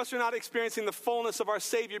 How many of us are not experiencing the fullness of our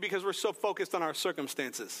Savior because we're so focused on our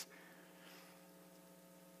circumstances?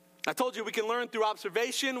 I told you we can learn through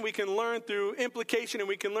observation, we can learn through implication, and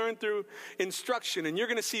we can learn through instruction. And you're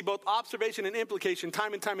going to see both observation and implication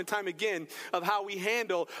time and time again of how we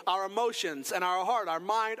handle our emotions and our heart, our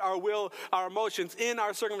mind, our will, our emotions in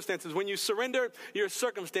our circumstances. When you surrender your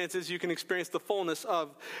circumstances, you can experience the fullness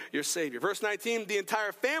of your Savior. Verse 19, the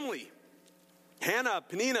entire family, Hannah,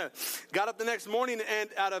 Peninnah, got up the next morning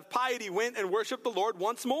and out of piety went and worshiped the Lord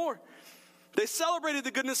once more. They celebrated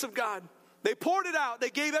the goodness of God. They poured it out. They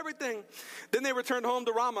gave everything. Then they returned home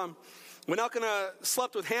to Ramah. When Elkanah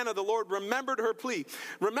slept with Hannah, the Lord remembered her plea.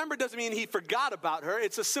 Remember doesn't mean he forgot about her.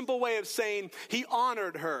 It's a simple way of saying he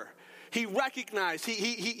honored her. He recognized.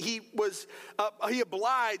 He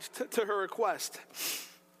obliged to her request.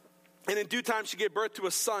 And in due time she gave birth to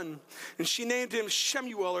a son. And she named him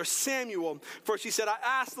Shemuel or Samuel. For she said, I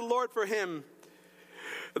asked the Lord for him.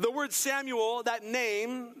 The word Samuel, that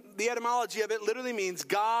name, the etymology of it literally means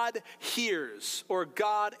God hears or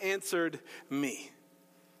God answered me.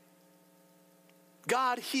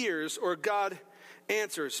 God hears or God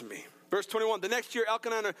answers me. Verse 21, the next year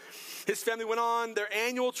Elkanah and his family went on their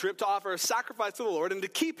annual trip to offer a sacrifice to the Lord and to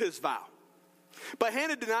keep his vow. But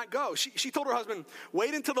Hannah did not go. She told her husband,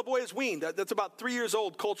 wait until the boy is weaned. That's about 3 years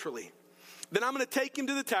old culturally. Then I'm going to take him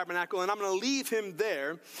to the tabernacle and I'm going to leave him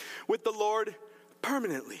there with the Lord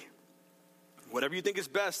permanently. Whatever you think is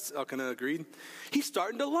best, Elkanah agreed. He's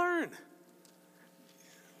starting to learn.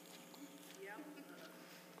 Yep.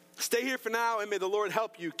 Stay here for now, and may the Lord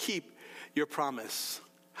help you keep your promise.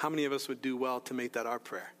 How many of us would do well to make that our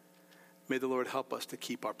prayer? May the Lord help us to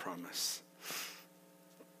keep our promise.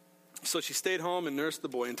 So she stayed home and nursed the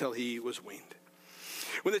boy until he was weaned.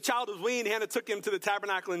 When the child was weaned, Hannah took him to the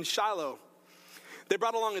tabernacle in Shiloh. They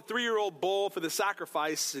brought along a 3-year-old bull for the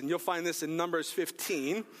sacrifice, and you'll find this in Numbers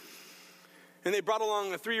 15. And they brought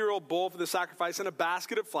along a 3-year-old bull for the sacrifice and a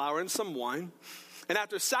basket of flour and some wine. And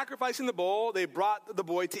after sacrificing the bull, they brought the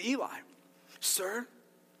boy to Eli. "Sir,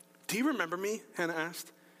 do you remember me?" Hannah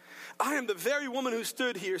asked. "I am the very woman who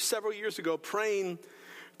stood here several years ago praying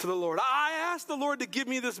to the Lord. I asked the Lord to give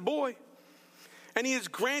me this boy, and he has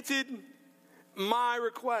granted my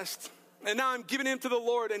request. And now I'm giving him to the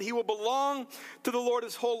Lord, and he will belong to the Lord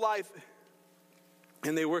his whole life."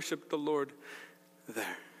 And they worshiped the Lord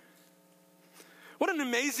there. What an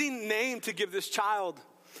amazing name to give this child.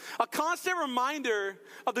 A constant reminder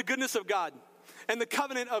of the goodness of God and the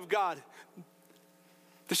covenant of God.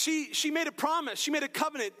 She made a promise. She made a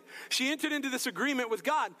covenant. She entered into this agreement with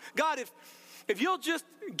God. God, if you'll just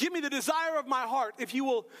give me the desire of my heart, if you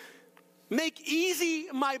will make easy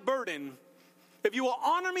my burden, if you will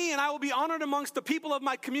honor me and I will be honored amongst the people of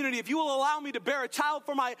my community, if you will allow me to bear a child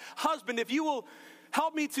for my husband, if you will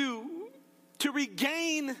help me to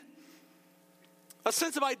regain a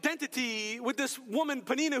sense of identity with this woman,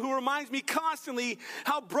 Penina, who reminds me constantly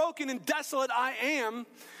how broken and desolate I am,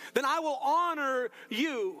 then I will honor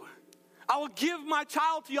you. I will give my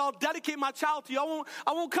child to you. I'll dedicate my child to you.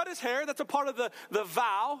 I won't cut his hair. That's a part of the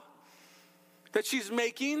vow that she's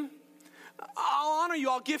making. I'll honor you.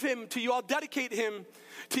 I'll give him to you. I'll dedicate him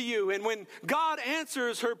to you. And when God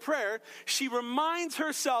answers her prayer, she reminds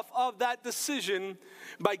herself of that decision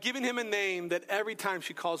by giving him a name that every time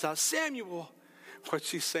she calls out, "Samuel," what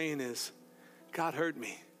she's saying is, God heard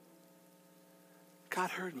me. God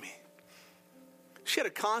heard me. She had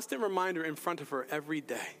a constant reminder in front of her every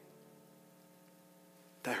day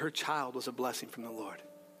that her child was a blessing from the Lord.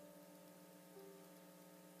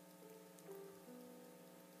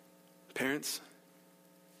 Parents,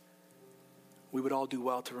 we would all do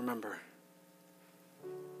well to remember,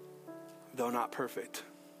 though not perfect,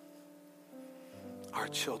 our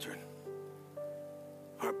children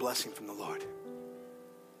are a blessing from the Lord.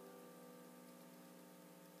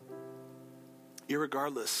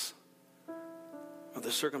 Irregardless of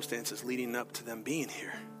the circumstances leading up to them being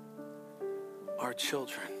here, our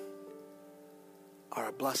children are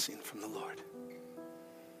a blessing from the Lord.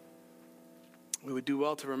 We would do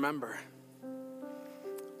well to remember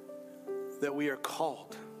that we are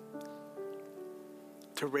called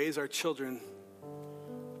to raise our children,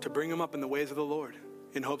 to bring them up in the ways of the Lord,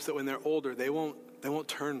 in hopes that when they're older, they won't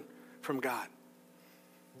turn from God.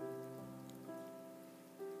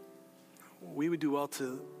 We would do well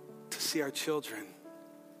to see our children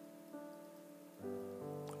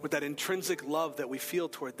with that intrinsic love that we feel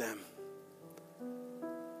toward them.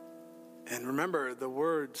 And remember the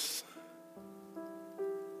words,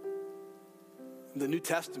 the New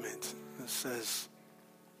Testament says,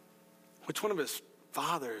 which one of his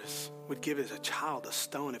fathers would give his child a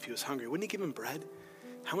stone if he was hungry? Wouldn't he give him bread?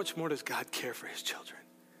 How much more does God care for his children?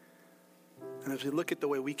 And as we look at the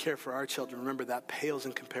way we care for our children, remember that pales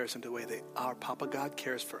in comparison to the way that our Papa God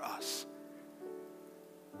cares for us.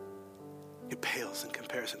 It pales in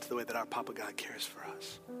comparison to the way that our Papa God cares for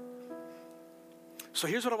us. So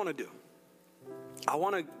here's what I want to do. I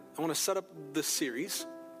want to set up this series,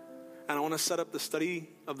 and I want to set up the study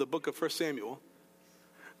of the book of 1 Samuel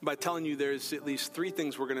by telling you there's at least 3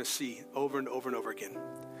 things we're going to see over and over and over again.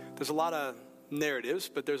 There's a lot of narratives,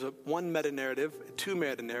 but there's one meta-narrative, 2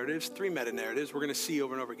 meta-narratives, 3 meta-narratives we're going to see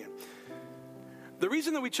over and over again. The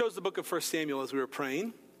reason that we chose the book of 1 Samuel as we were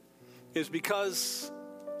praying is because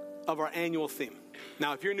of our annual theme.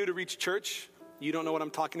 Now, if you're new to Reach Church, you don't know what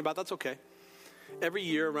I'm talking about, that's okay. Every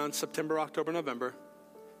year around September, October, November,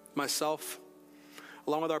 myself,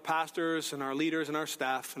 along with our pastors and our leaders and our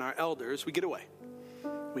staff and our elders, we get away.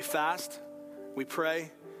 We fast, we pray,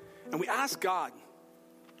 and we ask God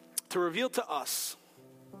to reveal to us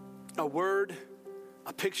a word,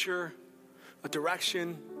 a picture, a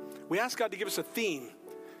direction. We ask God to give us a theme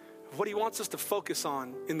of what he wants us to focus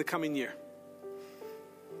on in the coming year.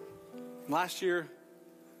 Last year,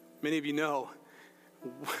 many of you know,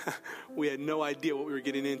 we had no idea what we were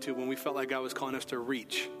getting into when we felt like God was calling us to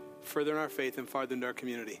reach further in our faith and farther into our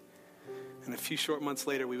community. And a few short months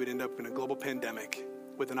later, we would end up in a global pandemic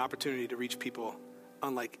with an opportunity to reach people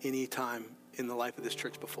unlike any time in the life of this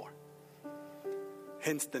church before.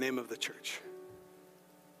 Hence the name of the church.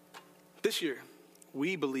 This year,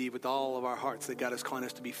 we believe with all of our hearts that God is calling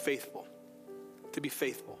us to be faithful. To be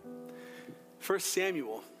faithful. 1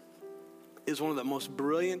 Samuel is one of the most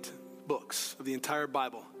brilliant books of the entire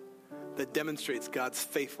Bible that demonstrates God's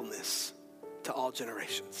faithfulness to all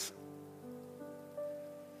generations.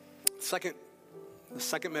 The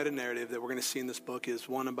second meta-narrative that we're going to see in this book is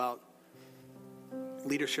one about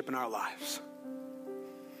leadership in our lives.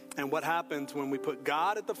 and what happens when we put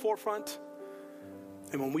God at the forefront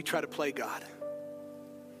and when we try to play God.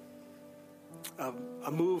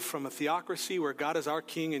 A move from a theocracy where God is our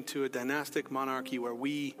king into a dynastic monarchy where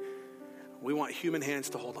we want human hands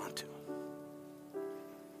to hold on to.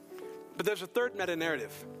 But there's a third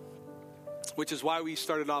meta-narrative, which is why we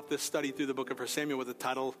started off this study through the book of 1 Samuel with the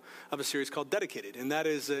title of a series called Dedicated. And that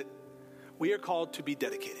is that we are called to be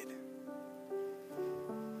dedicated.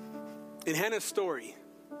 In Hannah's story,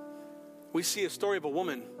 we see a story of a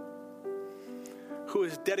woman who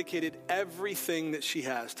has dedicated everything that she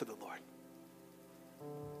has to the Lord.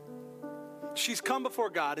 She's come before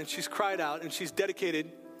God and she's cried out and she's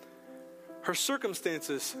dedicated her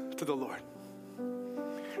circumstances to the Lord.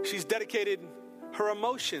 She's dedicated her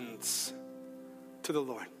emotions to the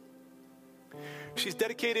Lord. She's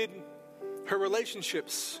dedicated her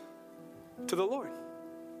relationships to the Lord.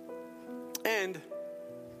 And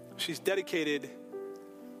she's dedicated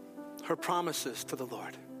her promises to the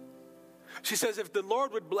Lord. She says, if the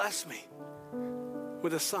Lord would bless me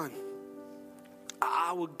with a son,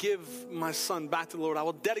 I will give my son back to the Lord. I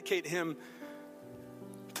will dedicate him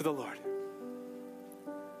to the Lord.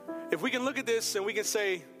 If we can look at this and we can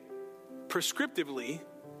say prescriptively,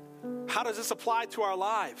 how does this apply to our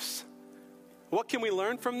lives? What can we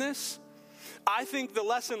learn from this? I think the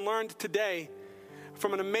lesson learned today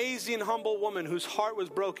from an amazing, humble woman whose heart was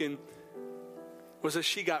broken was that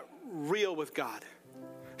she got real with God.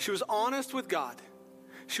 She was honest with God.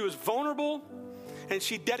 She was vulnerable, and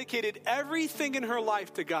she dedicated everything in her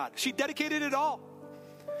life to God. She dedicated it all,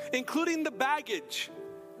 including the baggage.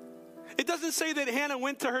 It doesn't say that Hannah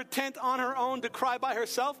went to her tent on her own to cry by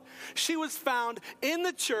herself. She was found in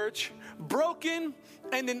the church, broken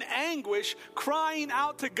and in anguish, crying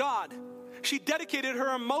out to God. She dedicated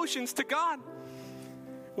her emotions to God.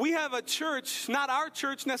 We have a church, not our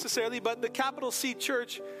church necessarily, but the capital C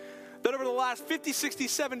church, that over the last 50, 60,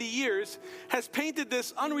 70 years has painted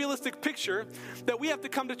this unrealistic picture that we have to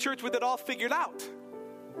come to church with it all figured out.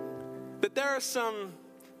 That there are some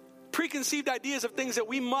preconceived ideas of things that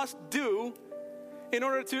we must do in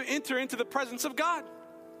order to enter into the presence of God.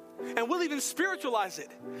 And we'll even spiritualize it.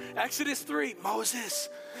 Exodus 3, Moses,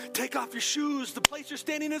 take off your shoes. The place you're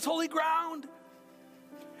standing is holy ground.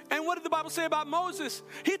 And what did the Bible say about Moses?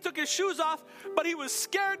 He took his shoes off, but he was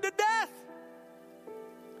scared to death.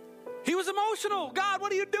 He was emotional. God,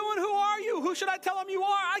 what are you doing? Who are you? Who should I tell him you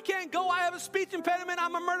are? I can't go. I have a speech impediment.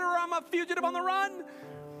 I'm a murderer. I'm a fugitive on the run.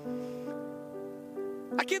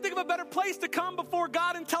 I can't think of a better place to come before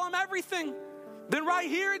God and tell him everything than right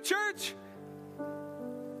here at church.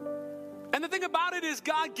 And the thing about it is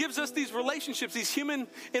God gives us these relationships, these human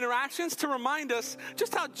interactions to remind us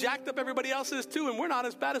just how jacked up everybody else is too, and we're not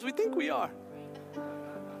as bad as we think we are.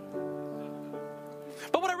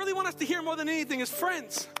 But what I really want us to hear more than anything is,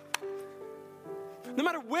 friends, no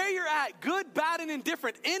matter where you're at, good, bad, and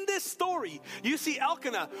indifferent, in this story, you see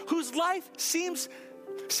Elkanah, whose life seems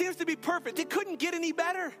to be perfect. It couldn't get any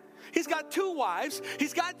better. He's got 2 wives.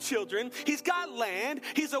 He's got children. He's got land.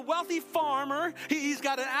 He's a wealthy farmer. He's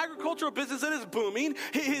got an agricultural business that is booming.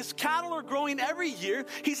 His cattle are growing every year.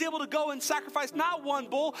 He's able to go and sacrifice not 1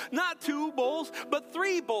 bull, not 2 bulls, but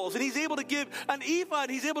 3 bulls. And he's able to give an ephah,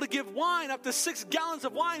 and he's able to give wine, up to 6 gallons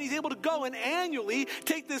of wine. He's able to go and annually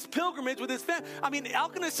take this pilgrimage with his family. I mean,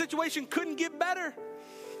 Elkanah's situation couldn't get better.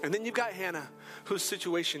 And then you've got Hannah, whose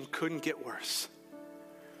situation couldn't get worse.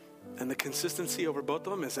 And the consistency over both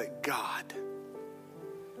of them is that God.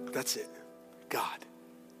 That's it. God.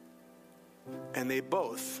 And they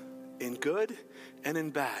both, in good and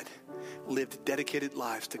in bad, lived dedicated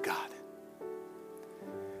lives to God.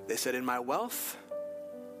 They said, in my wealth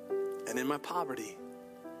and in my poverty,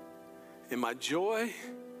 in my joy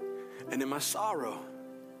and in my sorrow,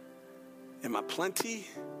 in my plenty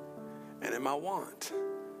and in my want,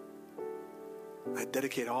 I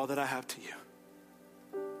dedicate all that I have to you.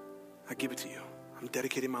 I give it to you. I'm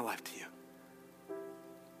dedicating my life to you.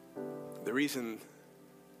 The reason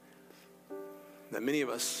that many of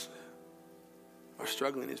us are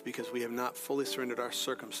struggling is because we have not fully surrendered our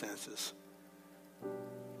circumstances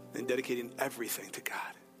and dedicating everything to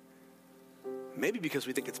God. Maybe because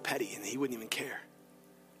we think it's petty and he wouldn't even care.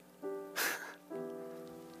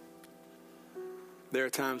 There are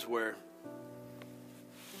times where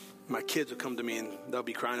my kids will come to me and they'll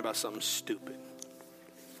be crying about something stupid.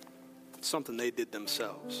 Something they did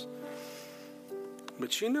themselves.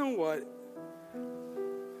 But you know what?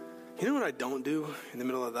 You know what I don't do in the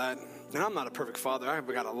middle of that? And I'm not a perfect father. I've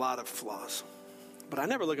got a lot of flaws. But I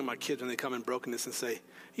never look at my kids when they come in brokenness and say,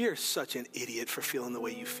 you're such an idiot for feeling the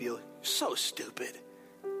way you feel. You're so stupid.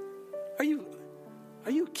 Are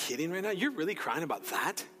you kidding right now? You're really crying about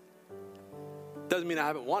that? Doesn't mean I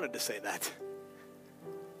haven't wanted to say that.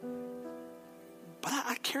 But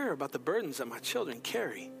I care about the burdens that my children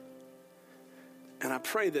carry. And I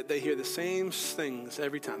pray that they hear the same things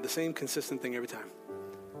every time, the same consistent thing every time.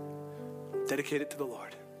 Dedicate it to the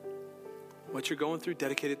Lord. What you're going through,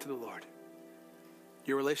 dedicate it to the Lord.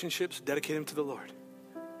 Your relationships, dedicate them to the Lord.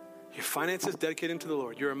 Your finances, dedicate them to the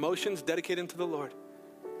Lord. Your emotions, dedicate them to the Lord.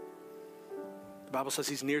 The Bible says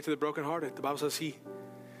he's near to the brokenhearted. The Bible says he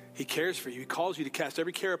cares for you. He calls you to cast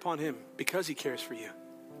every care upon him because he cares for you.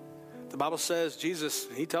 The Bible says, Jesus,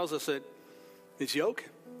 he tells us that his yoke,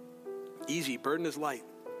 easy, burden is light.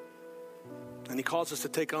 And he calls us to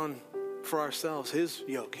take on for ourselves his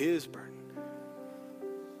yoke, his burden.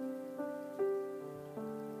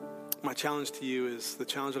 My challenge to you is the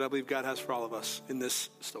challenge that I believe God has for all of us in this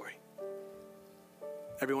story.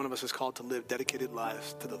 Every one of us is called to live dedicated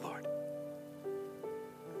lives to the Lord.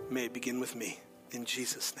 May it begin with me, in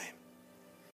Jesus' name.